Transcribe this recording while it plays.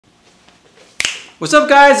What's up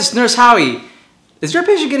guys, it's Nurse Howie. Is your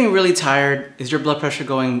patient getting really tired? Is your blood pressure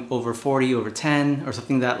going over 40, over 10, or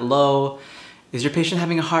something that low? Is your patient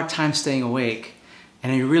having a hard time staying awake?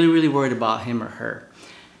 And are you really worried about him or her?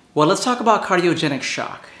 Well, let's talk about cardiogenic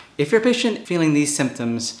shock. If your patient feeling these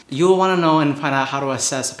symptoms, you'll want to know and find out how to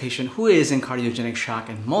assess a patient who is in cardiogenic shock,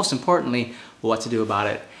 and most importantly, what to do about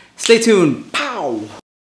it. Stay tuned. Pow!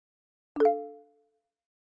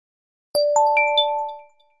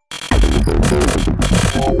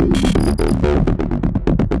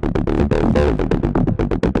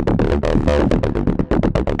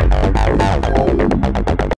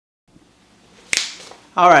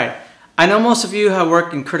 Alright, I know most of you have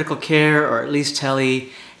worked in critical care or at least tele,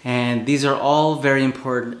 and these are all very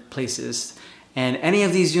important places. And any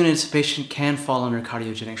of these units, a patient can fall under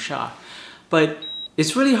cardiogenic shock. But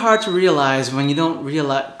it's really hard to realize when you don't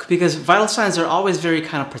realize, because vital signs are always very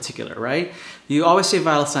kind of particular, right? You always say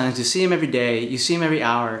vital signs, you see them every day, you see them every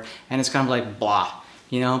hour, and it's kind of like blah,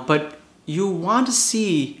 you know? But you want to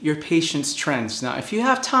see your patient's trends. Now, if you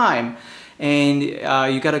have time, and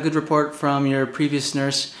you got a good report from your previous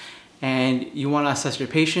nurse and you want to assess your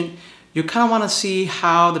patient, you kind of want to see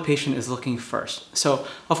how the patient is looking first. So,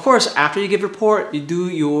 of course, after you give a report, you do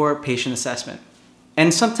your patient assessment.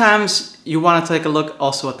 And sometimes you want to take a look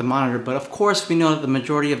also at the monitor, but of course we know that the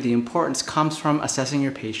majority of the importance comes from assessing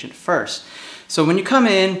your patient first. So when you come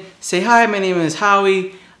in, say, hi, my name is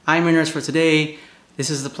Howie, I'm your nurse for today, this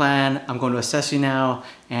is the plan, I'm going to assess you now,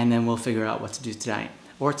 and then we'll figure out what to do tonight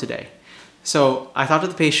or today. So I talk to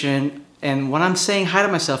the patient, and when I'm saying hi to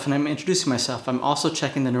myself and I'm introducing myself, I'm also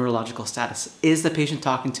checking the neurological status. Is the patient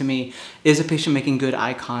talking to me? Is the patient making good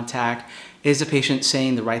eye contact? Is the patient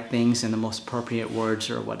saying the right things in the most appropriate words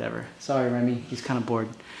or whatever? Sorry, Remy, he's kind of bored.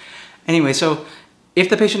 Anyway, so if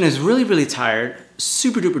the patient is really tired,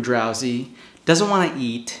 super duper drowsy, doesn't want to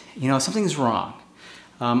eat, you know, something's wrong.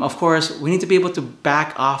 Of course, we need to be able to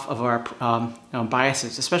back off of our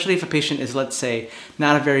biases, especially if a patient is, let's say,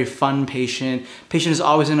 not a very fun patient. Patient is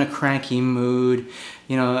always in a cranky mood,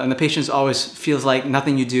 you know, and the patient always feels like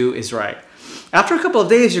nothing you do is right. After a couple of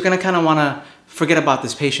days, you're going to kind of want to forget about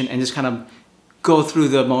this patient and just kind of go through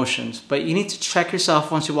the motions. But you need to check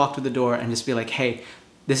yourself once you walk through the door and just be like, hey,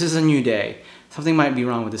 this is a new day. Something might be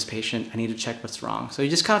wrong with this patient. I need to check what's wrong. So you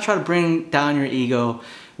just kind of try to bring down your ego,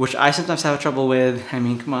 which I sometimes have trouble with. I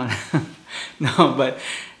mean, come on. No, but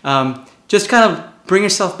just kind of bring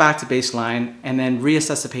yourself back to baseline and then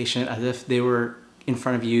reassess the patient as if they were in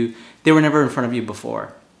front of you. They were never in front of you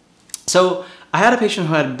before. So I had a patient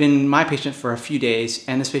who had been my patient for a few days,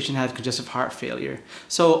 and this patient had congestive heart failure.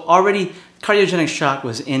 So already cardiogenic shock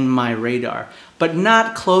was in my radar, but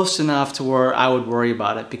not close enough to where I would worry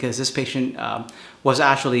about it, because this patient was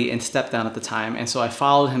actually in step down at the time. And so I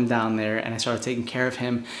followed him down there and I started taking care of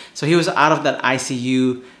him. So he was out of that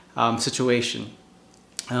ICU situation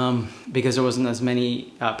because there wasn't as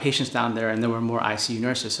many patients down there and there were more ICU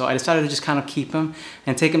nurses. So I decided to just kind of keep him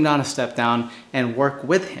and take him down a step down and work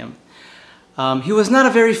with him. He was not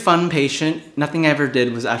a very fun patient. Nothing I ever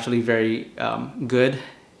did was actually very good.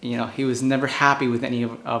 You know, he was never happy with any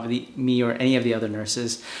of me or any of the other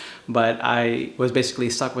nurses, but I was basically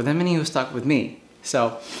stuck with him and he was stuck with me.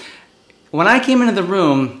 So when I came into the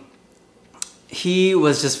room, he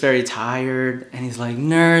was just very tired and he's like,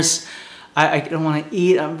 nurse, I don't want to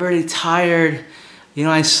eat. I'm very tired. You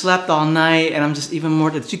know, I slept all night and I'm just even more,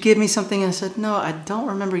 did you give me something? And I said, no, I don't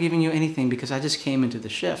remember giving you anything because I just came into the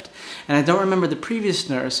shift. And I don't remember the previous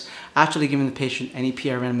nurse actually giving the patient any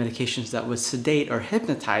PRN medications that would sedate or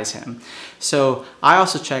hypnotize him. So I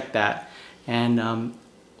also checked that. And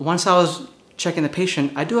once I was checking the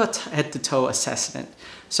patient, I do a head-to-toe assessment.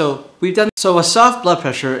 So a soft blood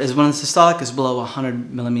pressure is when the systolic is below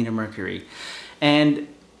 100 millimeter mercury. And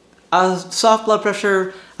a soft blood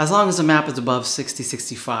pressure, as long as the map is above 60,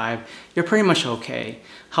 65, you're pretty much okay.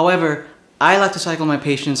 However, I like to cycle my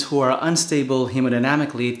patients who are unstable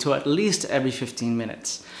hemodynamically to at least every 15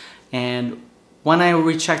 minutes. And when I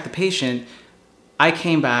rechecked the patient, I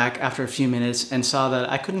came back after a few minutes and saw that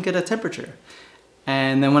I couldn't get a temperature.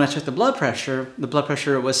 And then when I checked the blood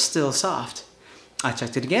pressure was still soft. I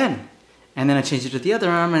checked it again. And then I changed it to the other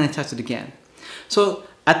arm and I checked it again. So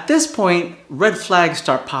at this point, red flags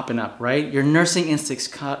start popping up, right? Your nursing instincts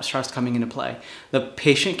starts coming into play. The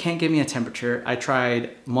patient can't give me a temperature. I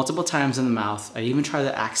tried multiple times in the mouth. I even tried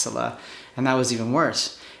the axilla, and that was even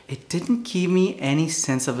worse. It didn't give me any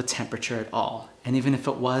sense of a temperature at all. And even if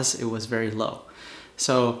it was very low.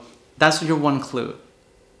 So that's your one clue.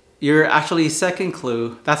 your actually second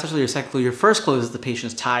clue, that's actually your second clue. Your first clue is the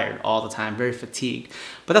patient's tired all the time, very fatigued.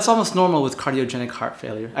 But that's almost normal with cardiogenic heart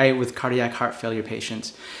failure, with cardiac heart failure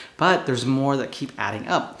patients. But there's more that keep adding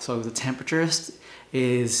up. So the temperature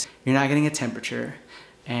is you're not getting a temperature,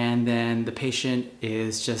 and then the patient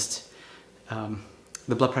is just,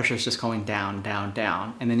 the blood pressure is just going down, down,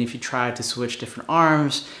 down. And then if you try to switch different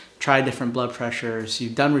arms, try different blood pressures,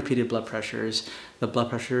 you've done repeated blood pressures, the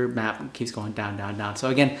blood pressure map keeps going down, down, down.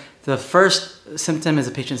 So again, the first symptom is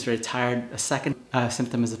the patient's very tired. A second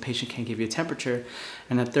symptom is the patient can't give you a temperature.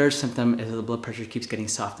 And the third symptom is that the blood pressure keeps getting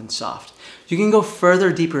soft and soft. You can go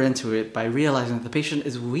further deeper into it by realizing that the patient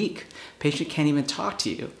is weak. Patient can't even talk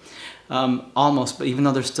to you, almost, but even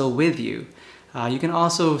though they're still with you. You can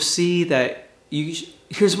also see that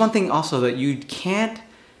here's one thing also that you can't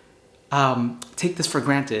take this for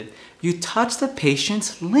granted. You touch the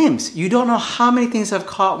patient's limbs. You don't know how many things I've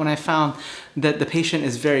caught when I found that the patient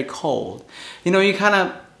is very cold. You know, you kind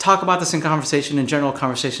of talk about this in conversation, in general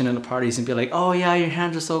conversation in the parties, and be like, oh yeah, your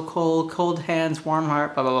hands are so cold, cold hands, warm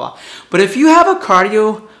heart, blah, blah, blah. But if you have a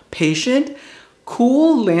cardio patient,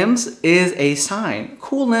 cool limbs is a sign.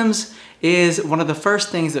 Cool limbs is one of the first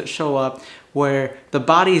things that show up where the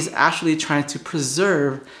body is actually trying to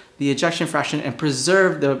preserve the ejection fraction and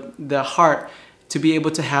preserve the heart to be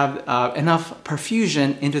able to have enough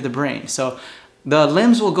perfusion into the brain. So the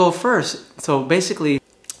limbs will go first. So basically,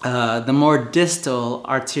 the more distal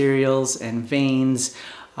arterioles and veins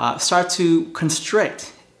start to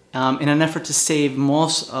constrict in an effort to save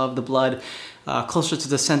most of the blood closer to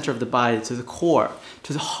the center of the body, to the core,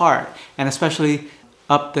 to the heart, and especially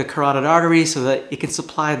up the carotid artery so that it can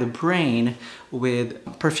supply the brain with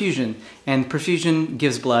perfusion. And perfusion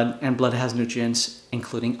gives blood, and blood has nutrients,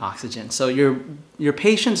 including oxygen. So your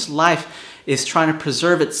patient's life is trying to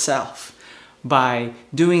preserve itself by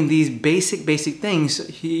doing these basic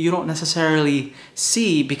things you don't necessarily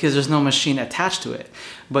see because there's no machine attached to it.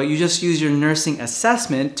 But you just use your nursing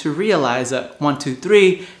assessment to realize that 1, 2,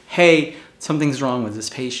 3, hey, something's wrong with this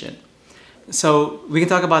patient. So we can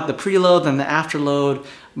talk about the preload and the afterload,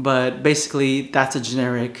 but basically that's a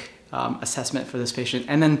generic assessment for this patient.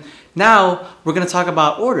 And then now we're going to talk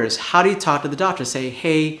about orders. How do you talk to the doctor? Say,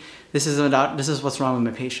 hey, this is what's wrong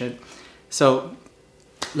with my patient. So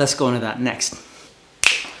let's go into that next.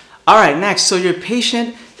 All right, next. So your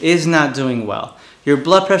patient is not doing well. Your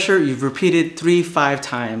blood pressure, you've repeated 3, 5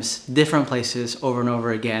 times, different places over and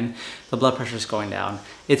over again. The blood pressure is going down.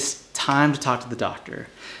 It's time to talk to the doctor.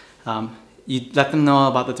 You let them know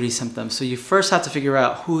about the 3 symptoms. So you first have to figure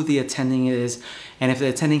out who the attending is, and if the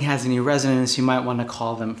attending has any resonance, you might want to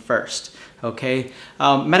call them first, okay?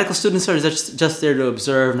 Medical students are just there to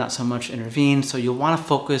observe, not so much intervene, so you'll want to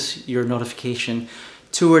focus your notification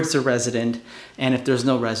towards the resident, and if there's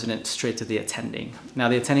no resident, straight to the attending. Now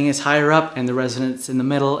the attending is higher up, and the resident's in the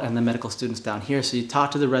middle, and the medical student's down here, so you talk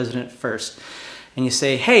to the resident first, and you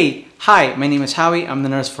say, hey, hi, my name is Howie, I'm the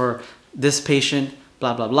nurse for this patient,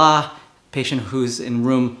 blah, blah, blah, patient who's in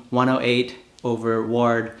room 108 over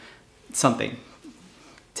ward something.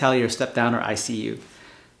 Tele or step down or ICU.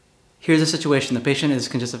 Here's the situation. The patient is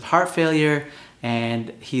congestive heart failure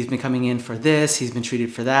and he's been coming in for this, he's been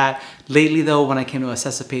treated for that. Lately though, when I came to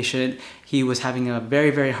assess the patient, he was having a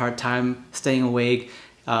very hard time staying awake,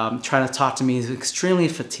 trying to talk to me. He's extremely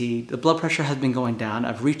fatigued. The blood pressure has been going down.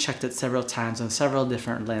 I've rechecked it several times on several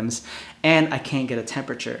different limbs, and I can't get a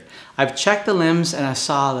temperature. I've checked the limbs and I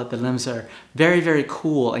saw that the limbs are very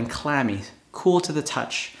cool and clammy, cool to the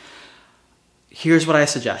touch. Here's what I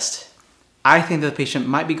suggest. I think that the patient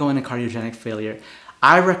might be going to cardiogenic failure.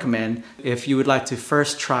 I recommend, if you would like to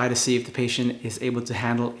first try to see if the patient is able to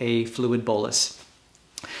handle a fluid bolus.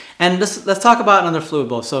 And let's talk about another fluid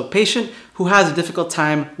bolus. So a patient who has a difficult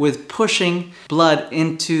time with pushing blood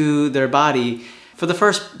into their body, for the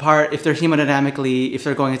first part, if they're going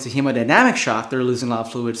into hemodynamic shock, they're losing a lot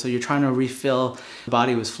of fluid. So you're trying to refill the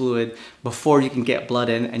body with fluid before you can get blood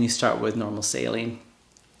in, and you start with normal saline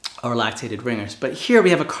or lactated ringers. But here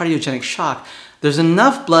we have a cardiogenic shock. There's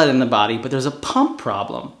enough blood in the body, but there's a pump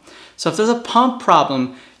problem. So if there's a pump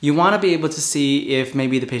problem, you want to be able to see if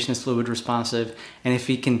maybe the patient is fluid responsive and if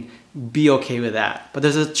he can be okay with that. But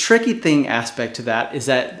there's a tricky thing aspect to that, is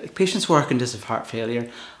that patients who are congestive heart failure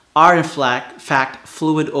are in fact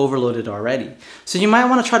fluid overloaded already. So you might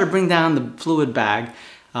want to try to bring down the fluid bag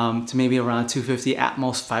to maybe around 250, at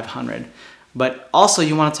most 500. But also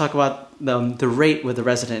you want to talk about the rate with the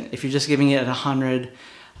resident. If you're just giving it at 100,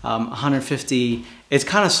 150, it's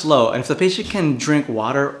kind of slow. And if the patient can drink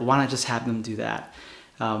water, why not just have them do that?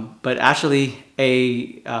 But actually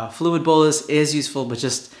a fluid bolus is useful, but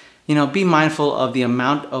just be mindful of the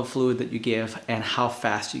amount of fluid that you give and how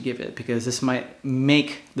fast you give it, because this might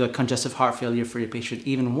make the congestive heart failure for your patient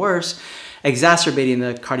even worse, exacerbating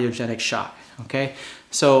the cardiogenic shock, okay?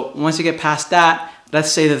 So once you get past that,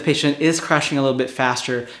 let's say that the patient is crashing a little bit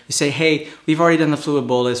faster. You say, hey, we've already done the fluid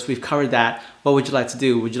bolus, we've covered that. What would you like to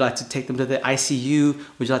do? Would you like to take them to the ICU?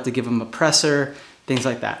 Would you like to give them a pressor? Things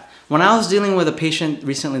like that. When I was dealing with a patient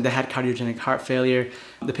recently that had cardiogenic heart failure,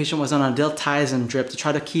 the patient was on a diltiazem drip to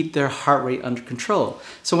try to keep their heart rate under control.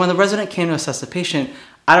 So when the resident came to assess the patient,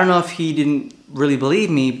 I don't know if he didn't really believe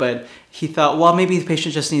me, but he thought, well, maybe the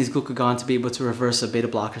patient just needs glucagon to be able to reverse the beta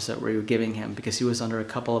blockers that we were giving him, because he was under a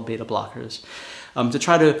couple of beta blockers, to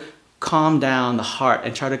try to calm down the heart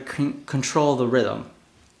and try to control the rhythm.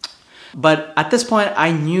 But at this point,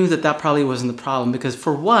 I knew that that probably wasn't the problem, because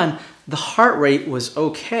for one, the heart rate was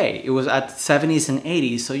okay. It was at 70s and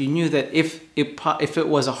 80s, so you knew that if it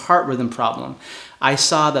was a heart rhythm problem, I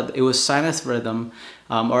saw that it was sinus rhythm,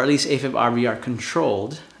 or at least AFib RVR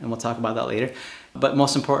controlled, and we'll talk about that later. But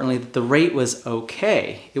most importantly, the rate was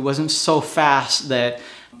okay. It wasn't so fast that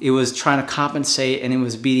it was trying to compensate and it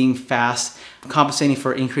was beating fast, compensating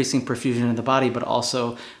for increasing perfusion in the body, but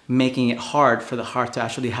also making it hard for the heart to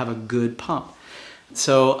actually have a good pump.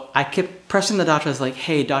 So I kept pressing the doctor. I was like,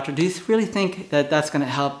 hey, doctor, do you really think that that's going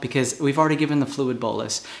to help? Because we've already given the fluid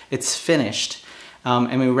bolus. It's finished.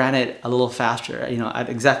 And we ran it a little faster, at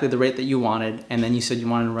exactly the rate that you wanted. And then you said you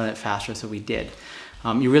wanted to run it faster, so we did.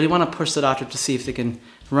 You really want to push the doctor to see if they can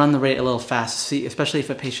run the rate a little fast, especially if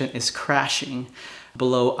a patient is crashing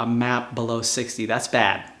below a MAP below 60. That's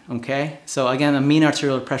bad, okay? So again, the mean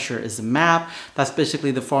arterial pressure is the MAP. That's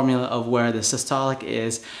basically the formula of where the systolic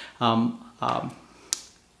is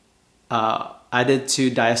added to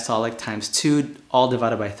diastolic times 2, all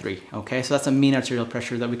divided by 3, okay? So that's a mean arterial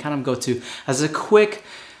pressure that we kind of go to as a quick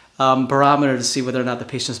barometer to see whether or not the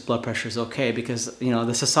patient's blood pressure is okay, because the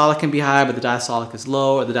systolic can be high but the diastolic is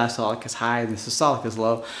low, or the diastolic is high and the systolic is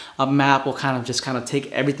low. A MAP will kind of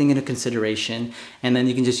take everything into consideration, and then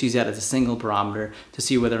you can just use that as a single barometer to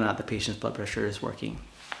see whether or not the patient's blood pressure is working.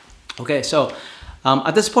 Okay, so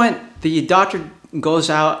at this point the doctor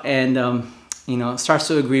goes out and starts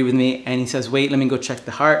to agree with me, and he says, wait, let me go check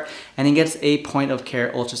the heart, and he gets a point of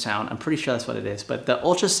care ultrasound. I'm pretty sure that's what it is, but the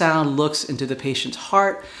ultrasound looks into the patient's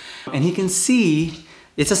heart, and he can see,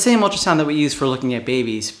 it's the same ultrasound that we use for looking at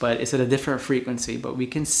babies, but it's at a different frequency, but we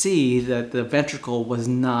can see that the ventricle was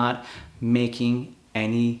not making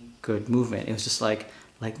any good movement. It was just like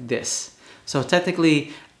this. So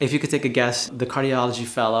technically, if you could take a guess, the cardiology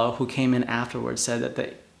fellow who came in afterwards said that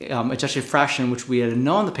the ejection fraction, which we had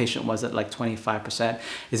known the patient was at like 25%,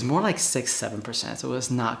 is more like 6-7%, so it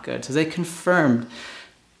was not good. So they confirmed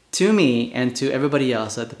to me and to everybody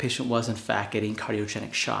else that the patient was in fact getting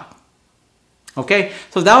cardiogenic shock. Okay,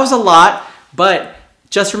 so that was a lot, but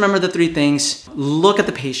just remember the 3 things. Look at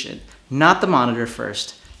the patient, not the monitor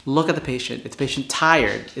first. Look at the patient. Is the patient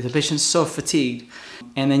tired? Is the patient so fatigued?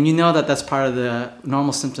 And then that that's part of the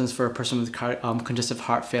normal symptoms for a person with congestive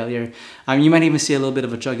heart failure. You might even see a little bit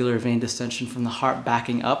of a jugular vein distension from the heart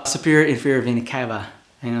backing up. Superior inferior vena cava.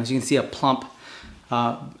 As you can see, a plump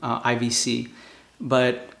IVC.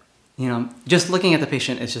 But just looking at the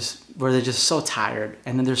patient is just where they're just so tired,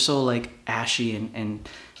 and then they're so like ashy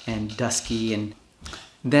and dusky. And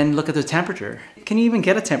then look at the temperature. Can you even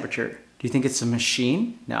get a temperature? Do you think it's a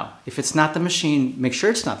machine? No. If it's not the machine, make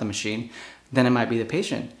sure it's not the machine, then it might be the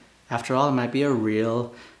patient. After all, it might be a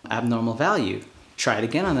real abnormal value. Try it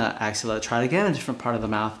again on the axilla, try it again in a different part of the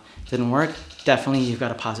mouth. Didn't work? Definitely you've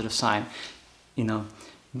got a positive sign.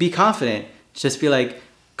 Be confident. Just be like,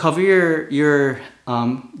 dot your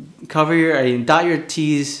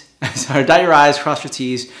T's, sorry, dot your I's, cross your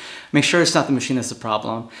T's. Make sure it's not the machine that's the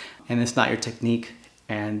problem and it's not your technique.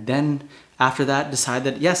 And then after that, decide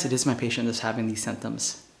that, yes, it is my patient that's having these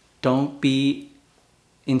symptoms. Don't be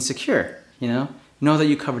insecure, know that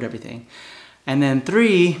you covered everything. And then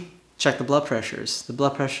 3, check the blood pressures. The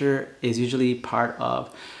blood pressure is usually part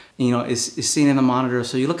of, is seen in the monitor.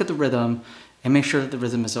 So you look at the rhythm and make sure that the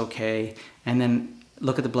rhythm is okay. And then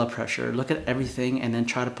look at the blood pressure, look at everything, and then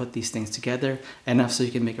try to put these things together enough so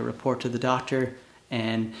you can make a report to the doctor,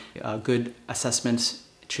 and good assessments,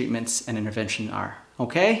 treatments, and intervention are.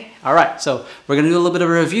 Okay? All right, so we're gonna do a little bit of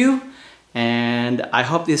a review, and I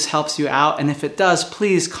hope this helps you out. And if it does,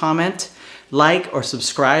 please comment, like, or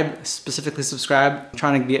subscribe, specifically subscribe. I'm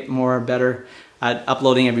trying to get better at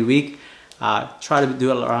uploading every week. Try to do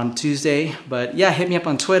it around Tuesday, but yeah, hit me up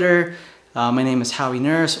on Twitter. My name is Howie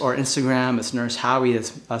Nurse, or Instagram, it's Nurse Howie,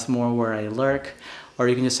 that's more where I lurk. Or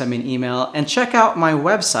you can just send me an email, and check out my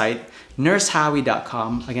website,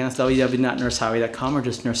 nursehowie.com. Again, that's www.nursehowie.com or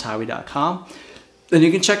just nursehowie.com. Then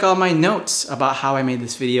you can check out my notes about how I made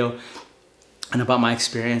this video and about my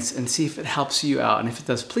experience and see if it helps you out. And if it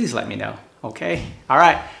does, please let me know, okay? All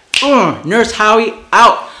right, Nurse Howie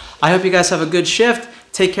out. I hope you guys have a good shift.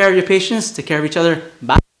 Take care of your patients, take care of each other.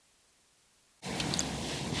 Bye.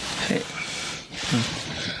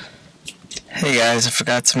 Hey guys, I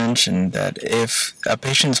forgot to mention that if a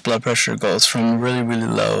patient's blood pressure goes from really, really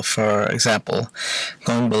low, for example,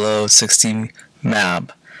 going below 60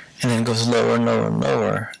 MAB, and then goes lower and lower and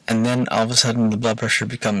lower, and then all of a sudden the blood pressure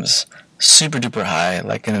becomes super duper high,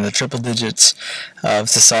 like in the triple digits of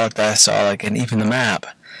systolic, diastolic, and even the MAB,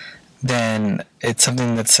 then it's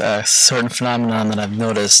something that's a certain phenomenon that I've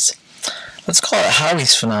noticed. Let's call it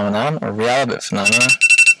Howie's phenomenon, or Realibit phenomenon.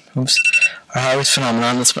 Oops. Or Howie's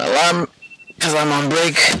phenomenon. That's my alarm, because I'm on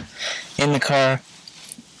break in the car,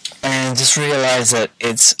 and just realize that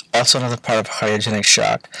it's also another part of cardiogenic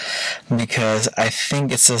shock, because I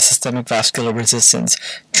think it's a systemic vascular resistance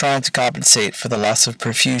trying to compensate for the loss of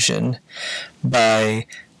perfusion by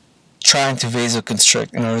trying to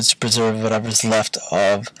vasoconstrict in order to preserve whatever's left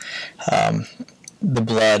of the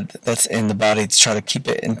blood that's in the body, to try to keep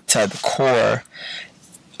it inside the core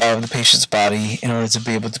of the patient's body in order to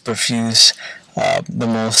be able to perfuse the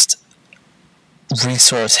most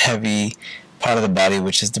resource-heavy part of the body,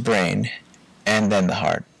 which is the brain, and then the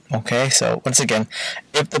heart. Okay, so once again,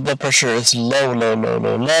 if the blood pressure is low,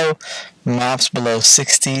 MAP's below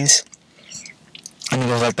 60s, and it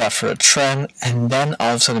goes like that for a trend, and then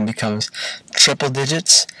all of a sudden becomes triple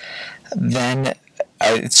digits, then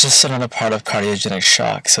it's just another part of cardiogenic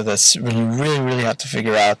shock. So that's when you really have to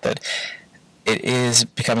figure out that it is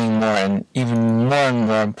becoming more and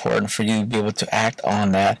more important for you to be able to act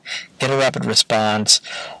on that, get a rapid response,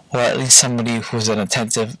 or at least somebody who's an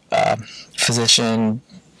attentive physician,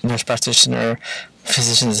 nurse practitioner,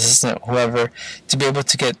 physician's assistant, whoever, to be able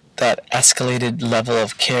to get that escalated level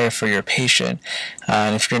of care for your patient.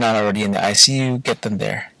 And if you're not already in the ICU, get them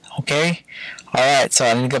there. Okay? Alright, so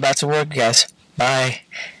I need to go back to work, guys. Bye.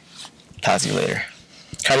 Talk to you later.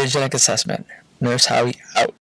 Cardiogenic assessment. Nurse Howie out.